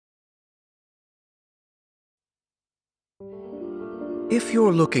If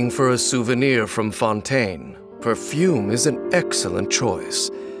you're looking for a souvenir from Fontaine, perfume is an excellent choice.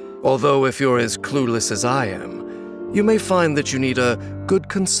 Although if you're as clueless as I am, you may find that you need a good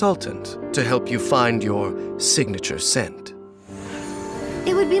consultant to help you find your signature scent.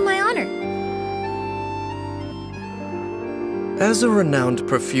 It would be my honor. As a renowned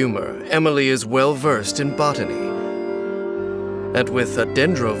perfumer, Emilie is well versed in botany. And with a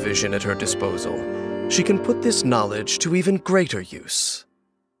Dendro vision at her disposal, she can put this knowledge to even greater use.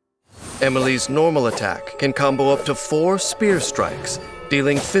 Emilie's normal attack can combo up to 4 spear strikes,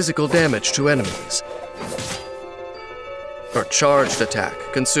 dealing physical damage to enemies. Her charged attack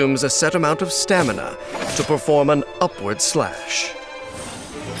consumes a set amount of stamina to perform an upward slash.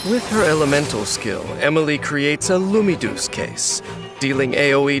 With her elemental skill, Emilie creates a Lumideus case, dealing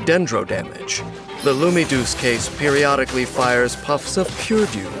AoE Dendro damage. The Lumideus case periodically fires puffs of pure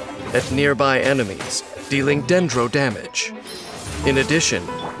dew at nearby enemies, dealing Dendro damage. In addition,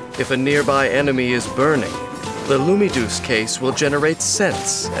 if a nearby enemy is burning, the Lumideus case will generate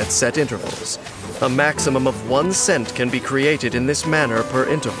scents at set intervals. A maximum of 1 scent can be created in this manner per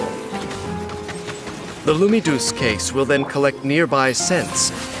interval. The Lumideus case will then collect nearby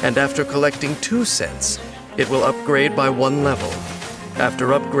scents, and after collecting 2 scents, it will upgrade by 1 level. After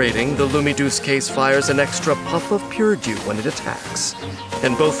upgrading, the Lumideus case fires an extra puff of pure dew when it attacks,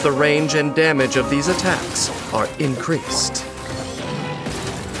 and both the range and damage of these attacks are increased.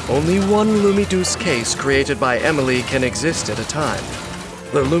 Only 1 Lumideus case created by Emilie can exist at a time.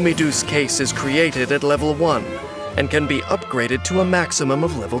 The Lumideus case is created at level 1 and can be upgraded to a maximum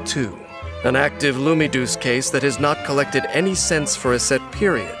of level 2. An active Lumideus case that has not collected any scents for a set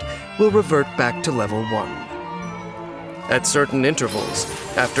period will revert back to level 1. At certain intervals,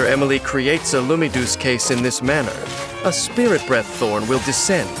 after Emilie creates a Lumideus case in this manner, a Spirit Breath Thorn will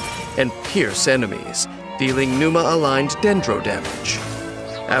descend and pierce enemies, dealing Numa-aligned Dendro damage.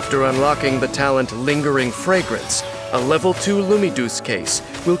 After unlocking the talent Lingering Fragrance, a level 2 Lumideus case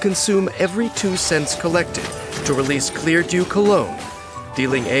will consume every 2 scents collected to release Clear Dew Cologne,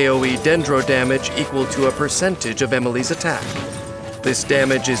 dealing AoE Dendro damage equal to a percentage of Emilie's attack. This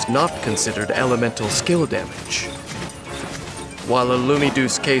damage is not considered elemental skill damage. While a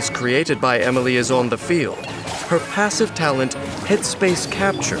Lumideus case created by Emilie is on the field, her passive talent, Headspace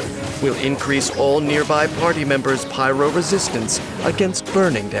Capture, will increase all nearby party members' pyro resistance against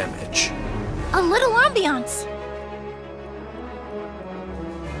burning damage. A little ambiance.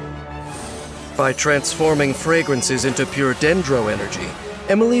 By transforming fragrances into pure Dendro energy,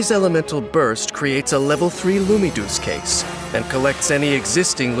 Emilie's Elemental Burst creates a level 3 Lumideus case and collects any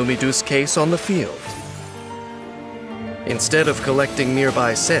existing Lumideus case on the field. Instead of collecting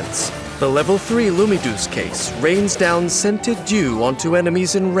nearby scents, the level 3 Lumideus case rains down scented dew onto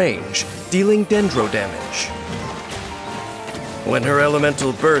enemies in range, dealing Dendro damage. When her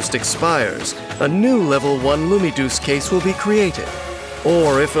Elemental Burst expires, a new level 1 Lumideus case will be created.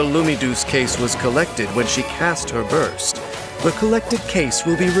 Or if a Lumideus case was collected when she cast her burst, the collected case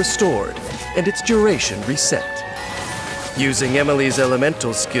will be restored and its duration reset. Using Emilie's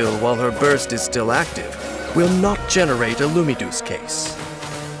elemental skill while her burst is still active will not generate a Lumideus case.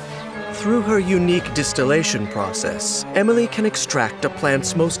 Through her unique distillation process, Emilie can extract a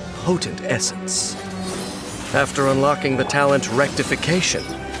plant's most potent essence. After unlocking the talent Rectification,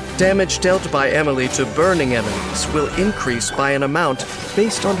 damage dealt by Emilie to burning enemies will increase by an amount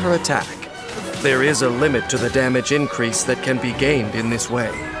based on her attack. There is a limit to the damage increase that can be gained in this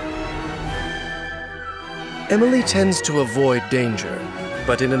way. Emilie tends to avoid danger,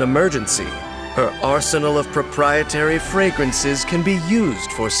 but in an emergency, her arsenal of proprietary fragrances can be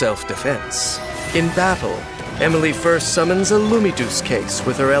used for self-defense. In battle, Emilie first summons a Lumideus case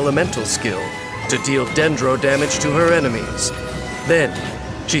with her elemental skill to deal Dendro damage to her enemies. Then,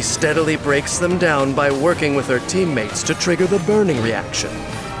 she steadily breaks them down by working with her teammates to trigger the burning reaction,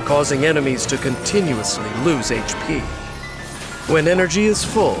 causing enemies to continuously lose HP. When energy is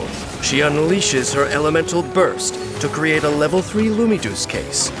full, she unleashes her Elemental Burst to create a level 3 Lumideus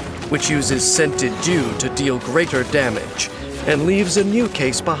case, which uses scented dew to deal greater damage, and leaves a new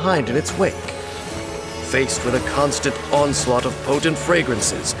case behind in its wake. Faced with a constant onslaught of potent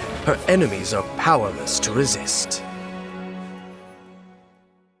fragrances, her enemies are powerless to resist.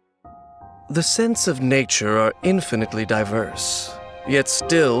 The scents of nature are infinitely diverse, yet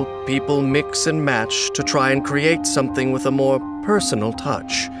still people mix and match to try and create something with a more personal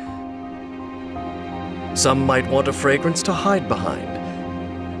touch. Some might want a fragrance to hide behind,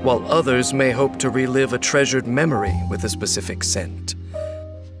 while others may hope to relive a treasured memory with a specific scent.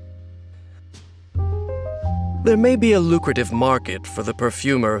 There may be a lucrative market for the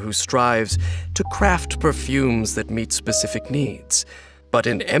perfumer who strives to craft perfumes that meet specific needs. But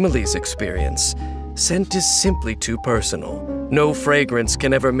in Emilie's experience, scent is simply too personal. No fragrance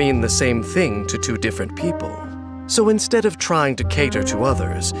can ever mean the same thing to two different people. So instead of trying to cater to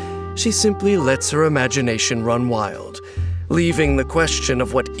others, she simply lets her imagination run wild, leaving the question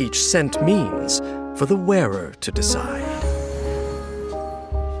of what each scent means for the wearer to decide.